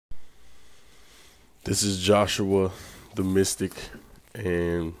This is Joshua, the Mystic,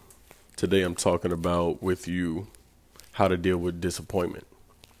 and today I'm talking about with you how to deal with disappointment.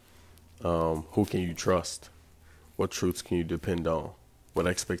 Who can you trust? What truths can you depend on? What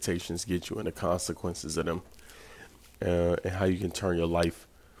expectations get you and the consequences of them, and how you can turn your life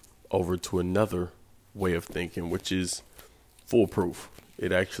over to another way of thinking, which is foolproof.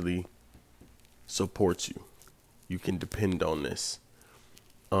 It actually supports you. You can depend on this.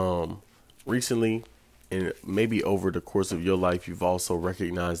 Recently, and maybe over the course of your life, you've also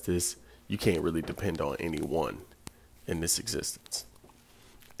recognized this. You can't really depend on anyone in this existence.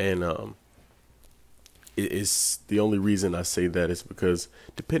 And it is the only reason I say that is because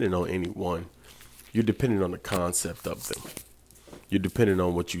depending on anyone, you're dependent on the concept of them. You're dependent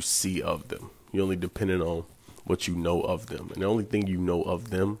on what you see of them. You're only dependent on what you know of them. And the only thing you know of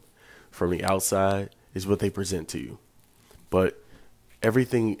them from the outside is what they present to you. But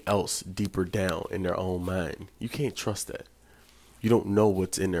everything else deeper down in their own mind, you can't trust that. You don't know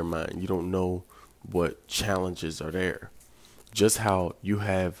what's in their mind. You don't know what challenges are there. Just how you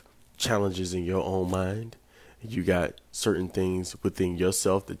have challenges in your own mind, you got certain things within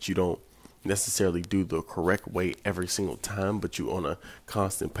yourself that you don't necessarily do the correct way every single time, but you on a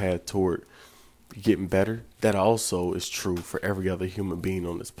constant path toward getting better. That also is true for every other human being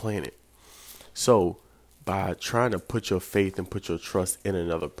on this planet. So by trying to put your faith and put your trust in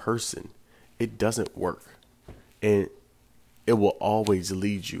another person, it doesn't work. And it will always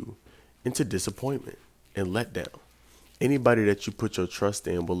lead you into disappointment and letdown. Anybody that you put your trust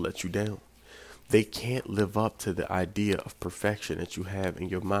in will let you down. They can't live up to the idea of perfection that you have in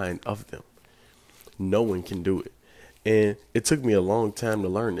your mind of them. No one can do it. And it took me a long time to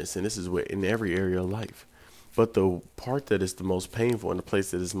learn this. And this is what in every area of life. But the part that is the most painful and the place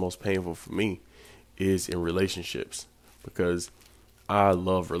that is most painful for me is in relationships, because I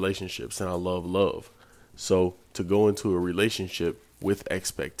love relationships and I love love. So to go into a relationship with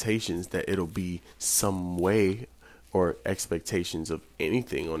expectations that it'll be some way, or expectations of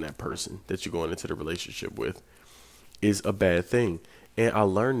anything on that person that you're going into the relationship with, is a bad thing. And I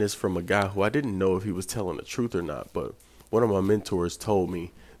learned this from a guy who I didn't know if he was telling the truth or not, but one of my mentors told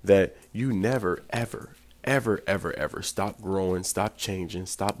me that you never, ever stop growing, stop changing,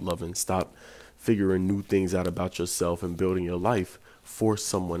 stop loving, stop figuring new things out about yourself and building your life for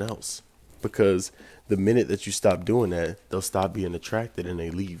someone else. Because the minute that you stop doing that, they'll stop being attracted and they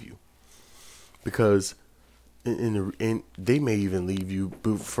leave you. Because and they may even leave you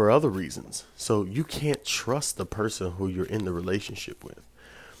for other reasons. So you can't trust the person who you're in the relationship with.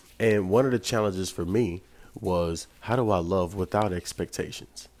 And one of the challenges for me was, how do I love without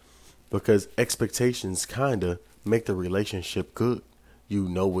expectations? Because expectations kind of make the relationship good. You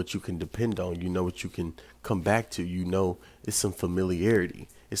know what you can depend on. You know what you can come back to. You know it's some familiarity.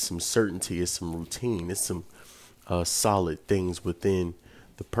 It's some certainty. It's some routine. It's some solid things within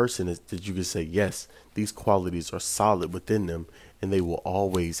the person that you can say, yes, these qualities are solid within them, and they will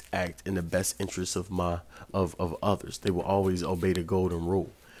always act in the best interest of others. They will always obey the golden rule.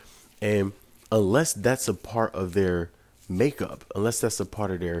 And unless that's a part of their makeup, unless that's a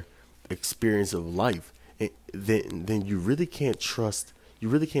part of their experience of life, then you really can't trust. You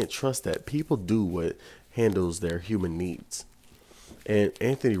really can't trust that people do what handles their human needs. And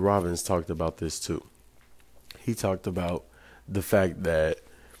Anthony Robbins talked about this too. He talked about the fact that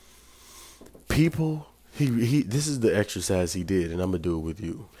people, this is the exercise he did, and I'm going to do it with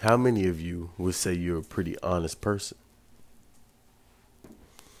you. How many of you would say you're a pretty honest person?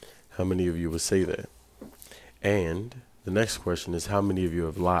 How many of you would say that? And the next question is, how many of you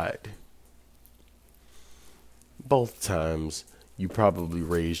have lied? Both times you probably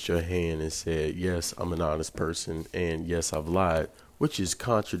raised your hand and said, yes, I'm an honest person, and yes, I've lied, which is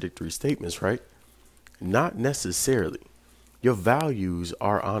contradictory statements, right? Not necessarily. Your values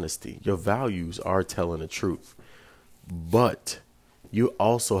are honesty. Your values are telling the truth. But you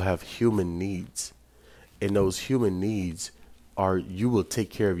also have human needs. And those human needs are, you will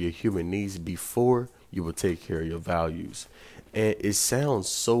take care of your human needs before you will take care of your values. And it sounds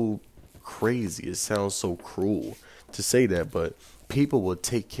so crazy. It sounds so cruel to say that, but people will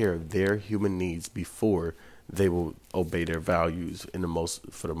take care of their human needs before they will obey their values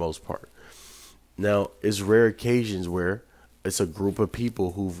for the most part. Now, it's rare occasions where it's a group of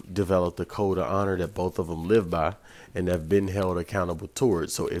people who've developed a code of honor that both of them live by and have been held accountable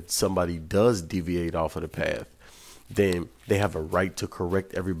towards. So if somebody does deviate off of the path, then they have a right to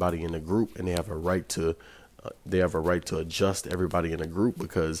correct everybody in the group, and they have a right to adjust everybody in the group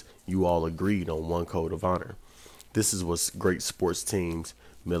because you all agreed on one code of honor. This is what great sports teams,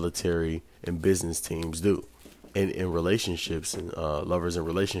 military, and business teams do, and in relationships and lovers in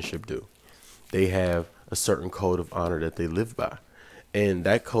relationship do. They have a certain code of honor that they live by. And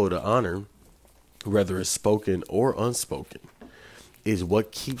that code of honor, whether it's spoken or unspoken, is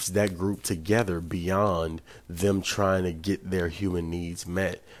what keeps that group together beyond them trying to get their human needs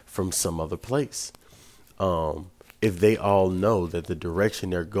met from some other place. If they all know that the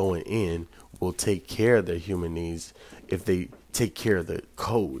direction they're going in will take care of their human needs, if they take care of the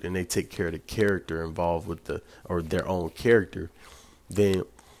code and they take care of the character involved with or their own character, then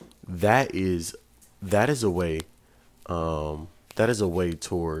that is a way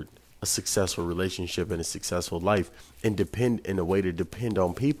toward a successful relationship and a successful life, and in a way to depend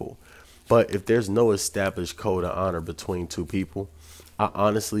on people. But if there's no established code of honor between two people, I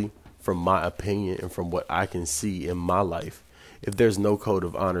honestly, from my opinion and from what I can see in my life, if there's no code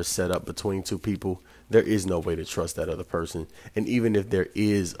of honor set up between two people, there is no way to trust that other person. And even if there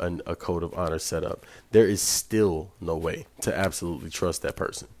is a code of honor set up, there is still no way to absolutely trust that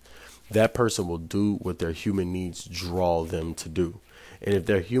person. That person will do what their human needs draw them to do. And if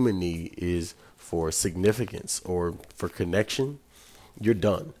their human need is for significance or for connection, you're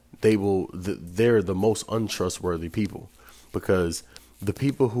done. They're the most untrustworthy people, because the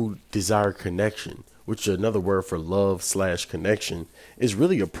people who desire connection, which is another word for love/connection, is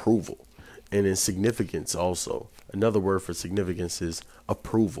really approval. And in significance also, another word for significance is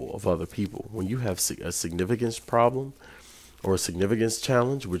approval of other people. When you have a significance problem or a significance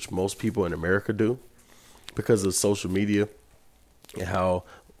challenge, which most people in America do because of social media and how,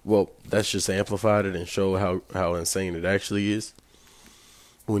 well, that's just amplified it and show how insane it actually is.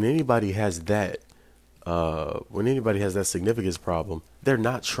 When anybody has that significance problem, they're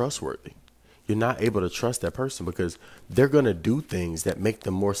not trustworthy. You're not able to trust that person because they're going to do things that make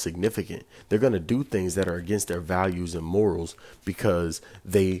them more significant. They're going to do things that are against their values and morals because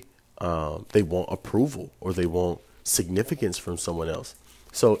they want approval or they want significance from someone else.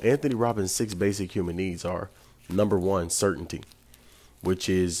 So Anthony Robbins' 6 basic human needs are: number 1, certainty, which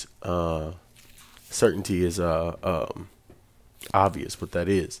is certainty is obvious what that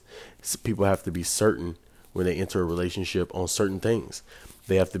is. So people have to be certain when they enter a relationship on certain things.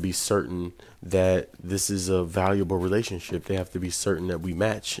 They have to be certain that this is a valuable relationship. They have to be certain that we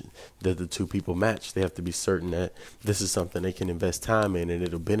match, that the two people match. They have to be certain that this is something they can invest time in and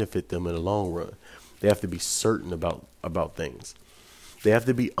it'll benefit them in the long run. They have to be certain about things. They have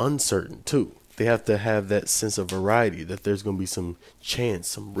to be uncertain too. They have to have that sense of variety, that there's going to be some chance,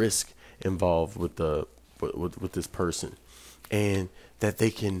 some risk involved with this person, and that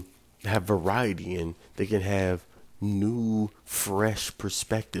they can have variety and they can have new, fresh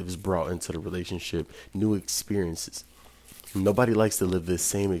perspectives brought into the relationship, new experiences. Nobody likes to live the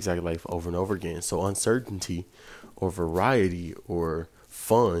same exact life over and over again. So uncertainty or variety or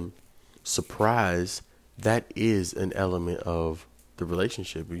fun, surprise, that is an element of the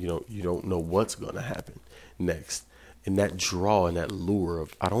relationship. You don't know what's going to happen next. And that draw and that lure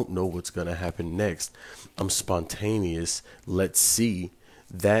of, I don't know what's going to happen next, I'm spontaneous, let's see,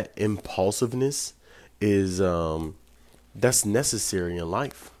 that impulsiveness is that's necessary in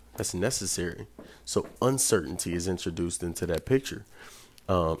life. That's necessary. So uncertainty is introduced into that picture.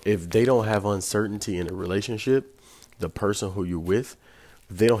 If they don't have uncertainty in a relationship, the person who you're with,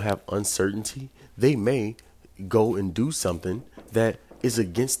 if they don't have uncertainty, they may go and do something that is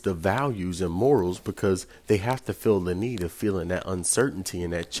against the values and morals because they have to feel the need of feeling that uncertainty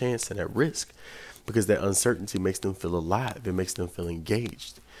and that chance and that risk, because that uncertainty makes them feel alive. It makes them feel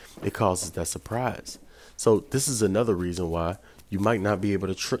engaged. It causes that surprise. So this is another reason why you might not be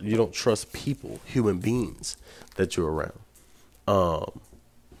able to you don't trust people, human beings that you're around.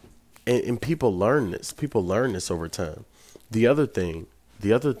 And people learn this. People learn this over time. The other thing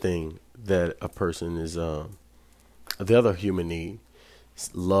that a person is, the other human need is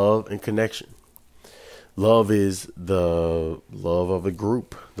love and connection. Love is the love of a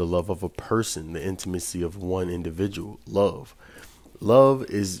group, the love of a person, the intimacy of one individual. Love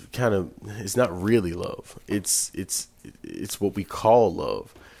is it's not really love. It's what we call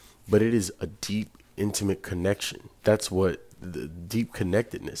love, but it is a deep, intimate connection. That's what the deep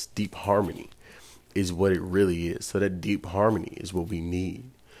connectedness, deep harmony is what it really is. So that deep harmony is what we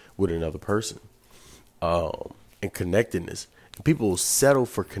need with another person. And connectedness. People will settle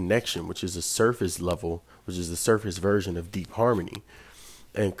for connection, which is a surface level, which is the surface version of deep harmony.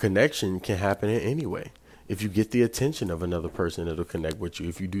 And connection can happen in any way. If you get the attention of another person, it'll connect with you.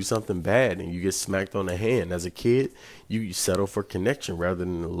 If you do something bad and you get smacked on the hand as a kid, you settle for connection rather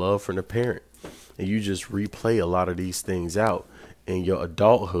than the love from the parent. And you just replay a lot of these things out in your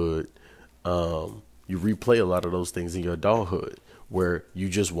adulthood. You replay a lot of those things in your adulthood where you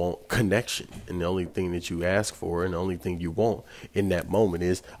just want connection. And the only thing that you ask for and the only thing you want in that moment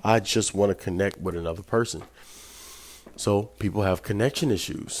is, I just want to connect with another person. So people have connection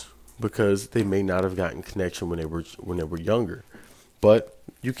issues because they may not have gotten connection when they were younger. But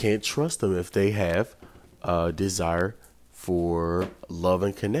you can't trust them if they have a desire for love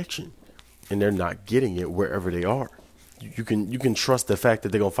and connection and they're not getting it wherever they are. You can trust the fact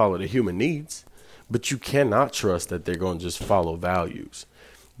that they're going to follow the human needs, but you cannot trust that they're going to just follow values.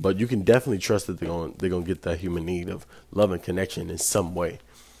 But you can definitely trust that they're going to get that human need of love and connection in some way.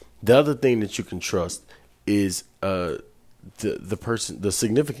 The other thing that you can trust is the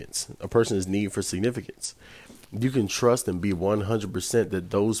significance, a person's need for significance. You can trust and be 100%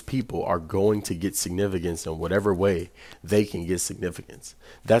 that those people are going to get significance in whatever way they can get significance.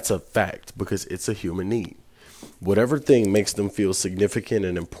 That's a fact because it's a human need. Whatever thing makes them feel significant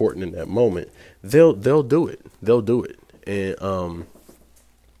and important in that moment, they'll do it. They'll do it. And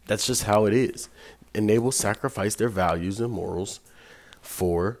that's just how it is. And they will sacrifice their values and morals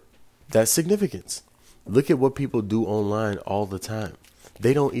for that significance. Look at what people do online all the time.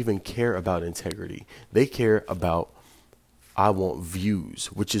 They don't even care about integrity. They care about, I want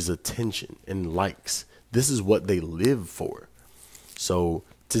views, which is attention and likes. This is what they live for. So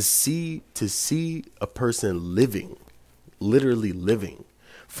to see a person literally living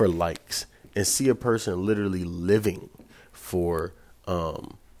for likes, and see a person literally living for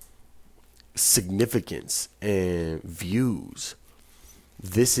significance and views,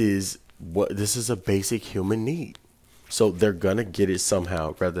 this is a basic human need. So they're going to get it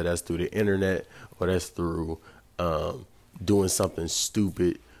somehow, whether that's through the internet or that's through doing something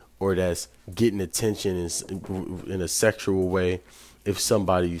stupid or that's getting attention in a sexual way. If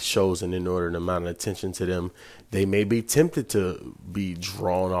somebody shows an inordinate amount of attention to them, they may be tempted to be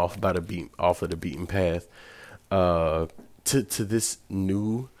drawn off of the beaten path to this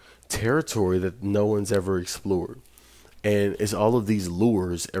new territory that no one's ever explored. And it's all of these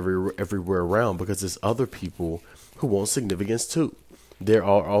lures everywhere around because there's other people who want significance too. There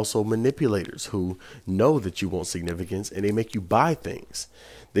are also manipulators who know that you want significance and they make you buy things.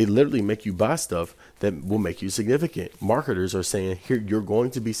 They literally make you buy stuff that will make you significant. Marketers are saying, here, you're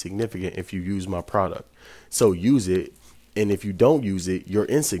going to be significant if you use my product. So use it. And if you don't use it, you're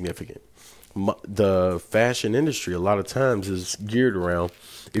insignificant. The fashion industry a lot of times is geared around,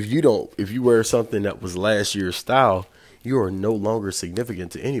 if you wear something that was last year's style, you are no longer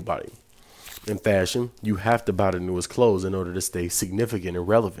significant to anybody. In fashion, you have to buy the newest clothes in order to stay significant and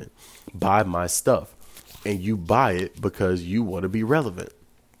relevant. Buy my stuff. And you buy it because you want to be relevant.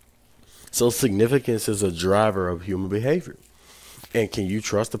 So significance is a driver of human behavior. And can you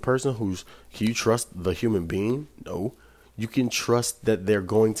trust the person can you trust the human being? No. You can trust that they're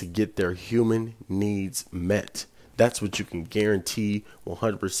going to get their human needs met. That's what you can guarantee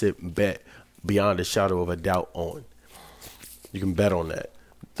 100% bet beyond a shadow of a doubt on. You can bet on that.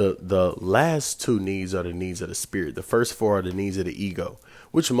 The last two needs are the needs of the spirit. The first four are the needs of the ego,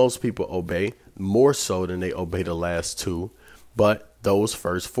 which most people obey more so than they obey the last two. But those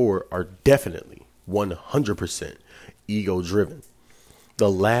first four are definitely 100% ego driven.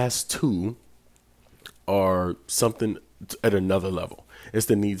 The last two are something at another level. It's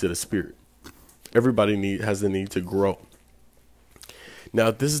the needs of the spirit. Everybody has the need to grow.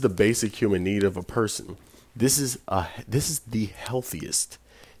 Now, this is the basic human need of a person. This is the healthiest,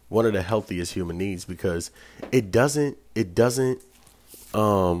 one of the healthiest human needs because it's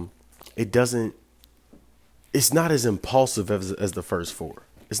not as impulsive as the first four.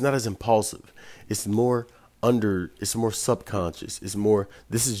 It's not as impulsive. It's more subconscious.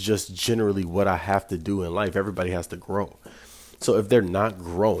 This is just generally what I have to do in life. Everybody has to grow. So if they're not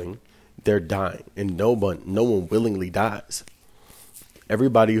growing, they're dying, and no one willingly dies.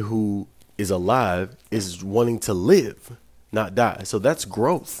 Everybody who is alive is wanting to live, not die. So that's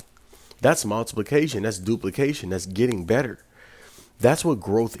growth. That's multiplication. That's duplication. That's getting better. That's what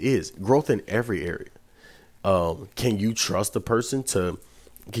growth is. Growth in every area. Can you trust the person or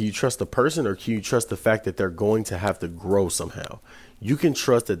can you trust the fact that they're going to have to grow somehow? You can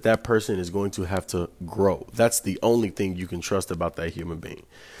trust that person is going to have to grow. That's the only thing you can trust about that human being.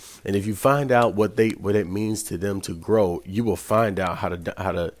 And if you find out what it means to them to grow, you will find out how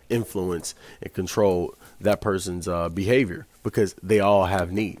to influence and control that person's behavior because they all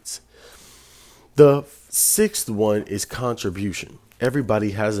have needs. The sixth one is contribution.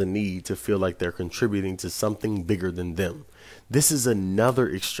 Everybody has a need to feel like they're contributing to something bigger than them. This is another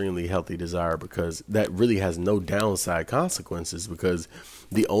extremely healthy desire because that really has no downside consequences because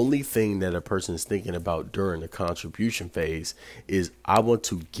the only thing that a person is thinking about during the contribution phase is I want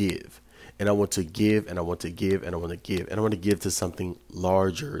to give. and I want to give, and I want to give, and I want to give, and I want to give to something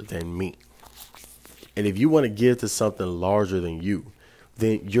larger than me. And if you want to give to something larger than you,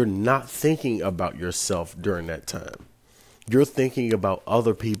 then you're not thinking about yourself during that time. You're thinking about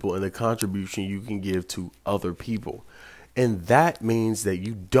other people and the contribution you can give to other people. And that means that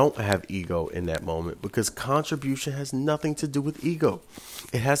you don't have ego in that moment, because contribution has nothing to do with ego.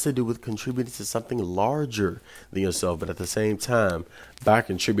 It has to do with contributing to something larger than yourself. But at the same time, by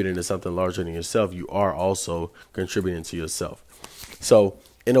contributing to something larger than yourself, you are also contributing to yourself. So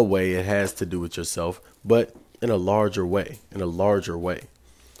in a way, it has to do with yourself, but in a larger way,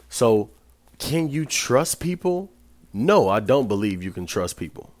 So can you trust people? No, I don't believe you can trust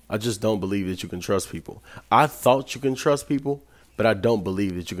people. I just don't believe that you can trust people. I thought you can trust people, but I don't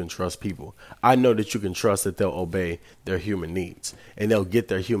believe that you can trust people. I know that you can trust that they'll obey their human needs and they'll get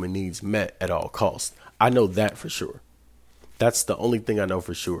their human needs met at all costs. I know that for sure. That's the only thing I know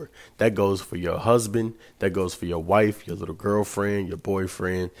for sure. That goes for your husband. That goes for your wife, your little girlfriend, your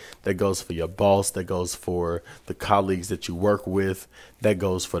boyfriend. That goes for your boss. That goes for the colleagues that you work with. That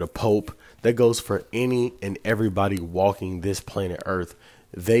goes for the Pope. That goes for any and everybody walking this planet Earth.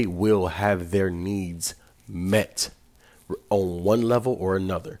 They will have their needs met on one level or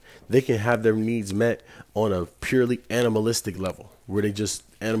another. They can have their needs met on a purely animalistic level, where they just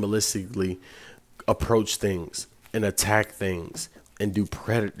animalistically approach things and attack things and do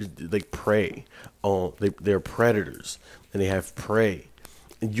prey on. They're predators and they have prey.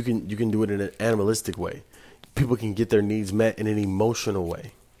 And you can do it in an animalistic way. People can get their needs met in an emotional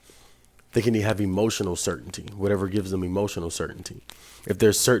way. They can have emotional certainty, whatever gives them emotional certainty. If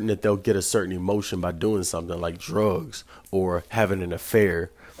they're certain that they'll get a certain emotion by doing something like drugs or having an affair,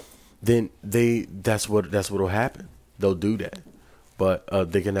 then that's what'll happen. They'll do that.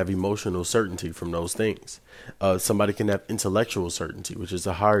 But they can have emotional certainty from those things. Somebody can have intellectual certainty, which is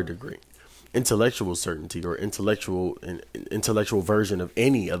a higher degree. Intellectual certainty, or intellectual version of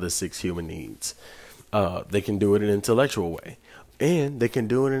any of the 6 human needs. They can do it in an intellectual way. And they can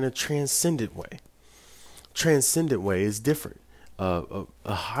do it in a transcendent way. Transcendent way is different. A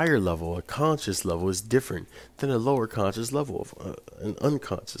higher level, a conscious level, is different than a lower conscious level, an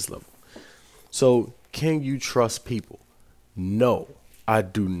unconscious level. So can you trust people? No, I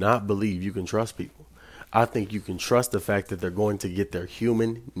do not believe you can trust people. I think you can trust the fact that they're going to get their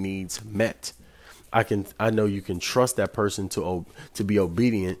human needs met. I know you can trust that person to be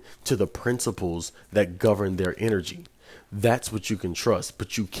obedient to the principles that govern their energy. That's what you can trust,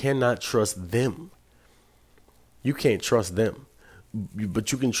 but you cannot trust them. You can't trust them,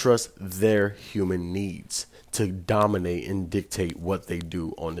 but you can trust their human needs to dominate and dictate what they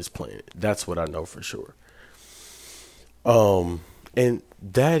do on this planet. That's what I know for sure. And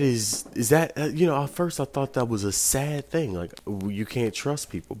that is that, at first I thought that was a sad thing. Like, you can't trust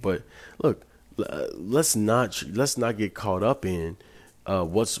people, but look, let's not get caught up in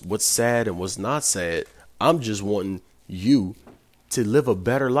what's sad and what's not sad. I'm just wanting you to live a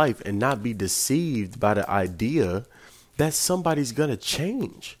better life and not be deceived by the idea that somebody's going to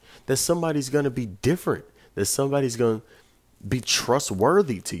change, that somebody's going to be different, that somebody's going to be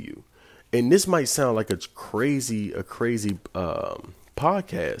trustworthy to you. And this might sound like a crazy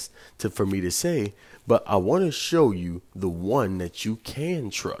podcast for me to say, but I want to show you the one that you can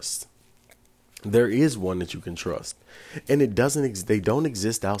trust. There is one that you can trust, and they don't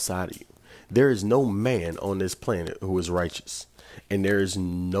exist outside of you. There is no man on this planet who is righteous, and there's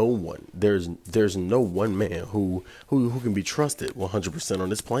no one man who can be trusted 100% on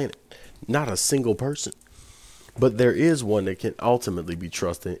this planet. Not a single person. But there is one that can ultimately be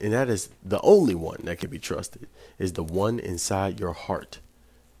trusted, and that is the only one that can be trusted, is the one inside your heart.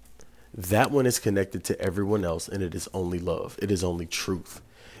 That one is connected to everyone else, and it is only love. It is only truth.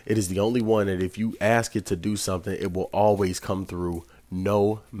 It is the only one that if you ask it to do something, it will always come through,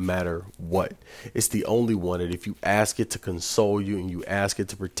 no matter what. It's the only one that if you ask it to console you, and you ask it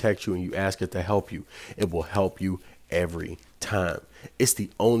to protect you, and you ask it to help you, it will help you every time. It's the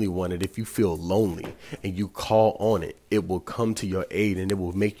only one that if you feel lonely and you call on it, it will come to your aid and it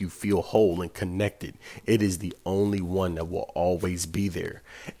will make you feel whole and connected. It is the only one that will always be there.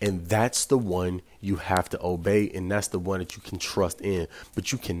 And that's the one you have to obey. And that's the one that you can trust in.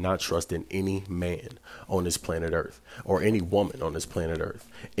 But you cannot trust in any man on this planet Earth or any woman on this planet Earth,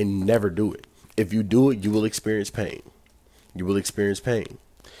 and never do it. If you do it, you will experience pain. You will experience pain.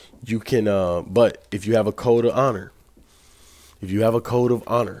 You can, but if you have a code of honor,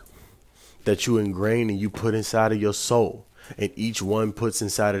 that you ingrain and you put inside of your soul, and each one puts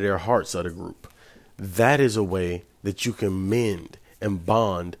inside of their hearts of the group, that is a way that you can mend and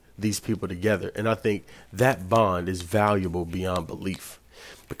bond these people together. And I think that bond is valuable beyond belief.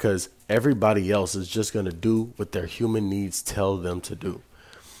 because everybody else is just going to do what their human needs tell them to do.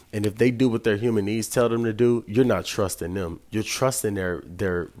 And if they do what their human needs tell them to do, you're not trusting them. You're trusting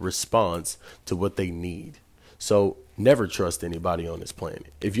their response to what they need. So never trust anybody on this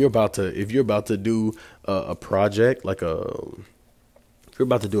planet. If you're about to do a project, like if you're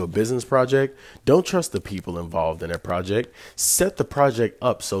about to do a business project, don't trust the people involved in that project. Set the project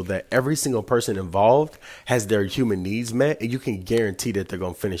up so that every single person involved has their human needs met, and you can guarantee that they're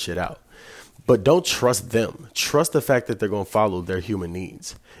going to finish it out. But don't trust them. Trust the fact that they're going to follow their human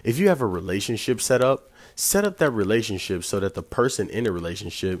needs. If you have a relationship set up that relationship so that the person in the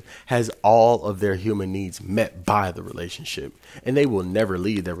relationship has all of their human needs met by the relationship, and they will never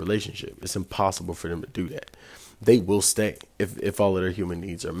leave their relationship. It's impossible for them to do that. They will stay if all of their human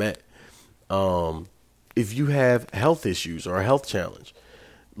needs are met. If you have health issues or a health challenge,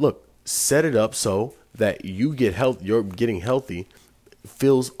 look, set it up so that you're getting healthy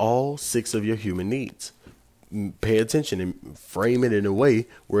fills all 6 of your human needs. Pay attention and frame it in a way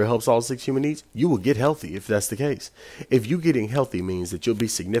where it helps all 6 human needs. You will get healthy if that's the case. If you getting healthy means that you'll be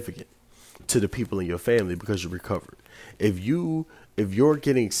significant to the people in your family because you're recovered. If you're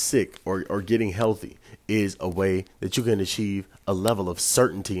getting sick or getting healthy is a way that you can achieve a level of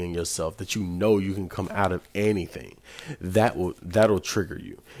certainty in yourself that you know you can come out of anything, that'll trigger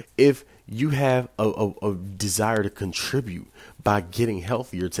you. If you have a desire to contribute by getting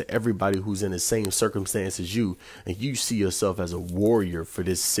healthier to everybody who's in the same circumstance as you, and you see yourself as a warrior for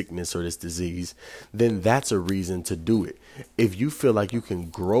this sickness or this disease, then that's a reason to do it. If you feel like you can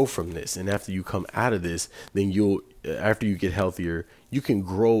grow from this, and after you come out of this, then after you get healthier, you can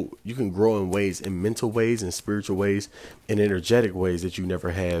grow in ways, in mental ways and spiritual ways and energetic ways that you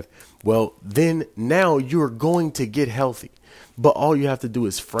never have. Well, then now you're going to get healthy. But all you have to do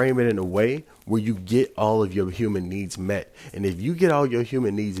is frame it in a way where you get all of your human needs met. And if you get all your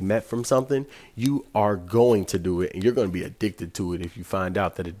human needs met from something, you are going to do it, and you're going to be addicted to it if you find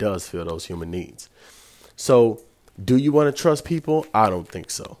out that it does fill those human needs. So do you want to trust people? I don't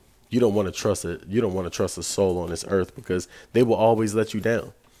think so. You don't want to trust it. You don't want to trust a soul on this earth because they will always let you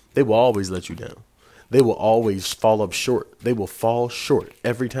down. They will always let you down. They will always fall up short. They will fall short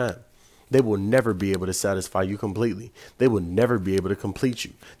every time. They will never be able to satisfy you completely. They will never be able to complete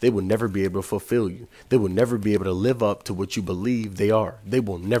you. They will never be able to fulfill you. They will never be able to live up to what you believe they are. They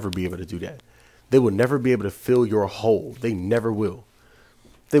will never be able to do that. They will never be able to fill your hole. They never will.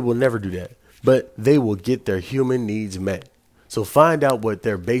 They will never do that. But they will get their human needs met. So find out what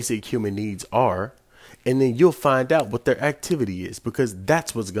their basic human needs are, and then you'll find out what their activity is, because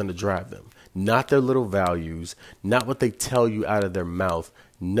that's what's going to drive them. Not their little values, not what they tell you out of their mouth.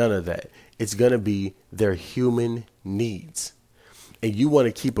 None of that. It's going to be their human needs. And you want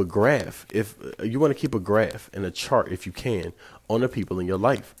to keep a graph. If you want to keep a graph and a chart, if you can, on the people in your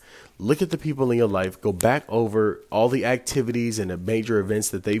life. Look at the people in your life. Go back over all the activities and the major events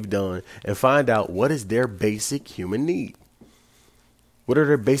that they've done and find out what is their basic human need. What are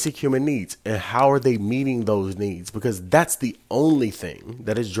their basic human needs, and how are they meeting those needs? Because that's the only thing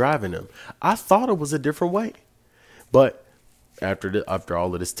that is driving them. I thought it was a different way, but after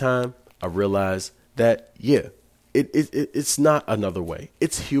all of this time, I realized that, it's not another way.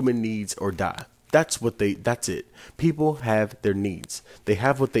 It's human needs or die. That's it. People have their needs. They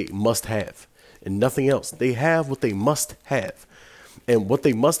have what they must have and nothing else. They have what they must have, and what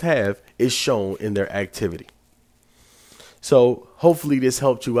they must have is shown in their activity. So hopefully this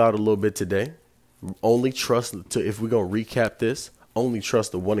helped you out a little bit today. Only trust if we're going to recap this, only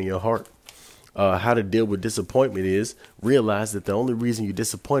trust the one in your heart. How to deal with disappointment is realize that the only reason you're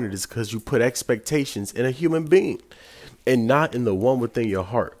disappointed is because you put expectations in a human being and not in the one within your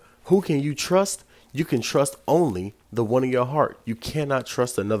heart. Who can you trust? You can trust only the one in your heart. You cannot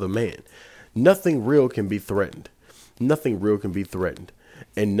trust another man. Nothing real can be threatened. Nothing real can be threatened.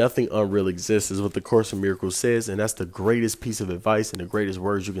 And nothing unreal exists is what the Course in Miracles says. And that's the greatest piece of advice and the greatest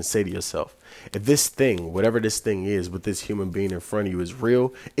words you can say to yourself. If this thing, whatever this thing is with this human being in front of you is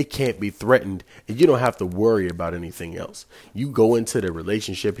real, it can't be threatened. And you don't have to worry about anything else. You go into the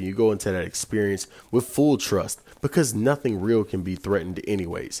relationship and you go into that experience with full trust, because nothing real can be threatened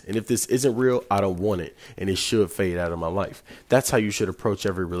anyways. And if this isn't real, I don't want it. And it should fade out of my life. That's how you should approach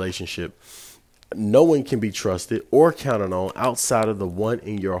every relationship. No one can be trusted or counted on outside of the one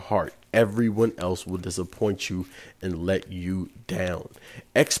in your heart. Everyone else will disappoint you and let you down.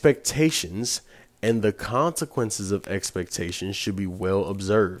 Expectations and the consequences of expectations should be well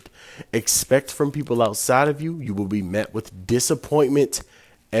observed. Expect from people outside of you, you will be met with disappointment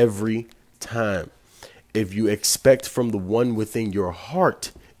every time. If you expect from the one within your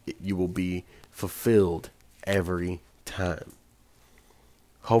heart, you will be fulfilled every time.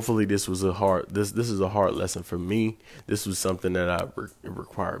 Hopefully this is a hard lesson for me. This was something that it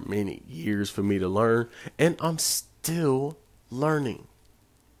required many years for me to learn, and I'm still learning.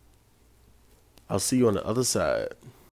 I'll see you on the other side.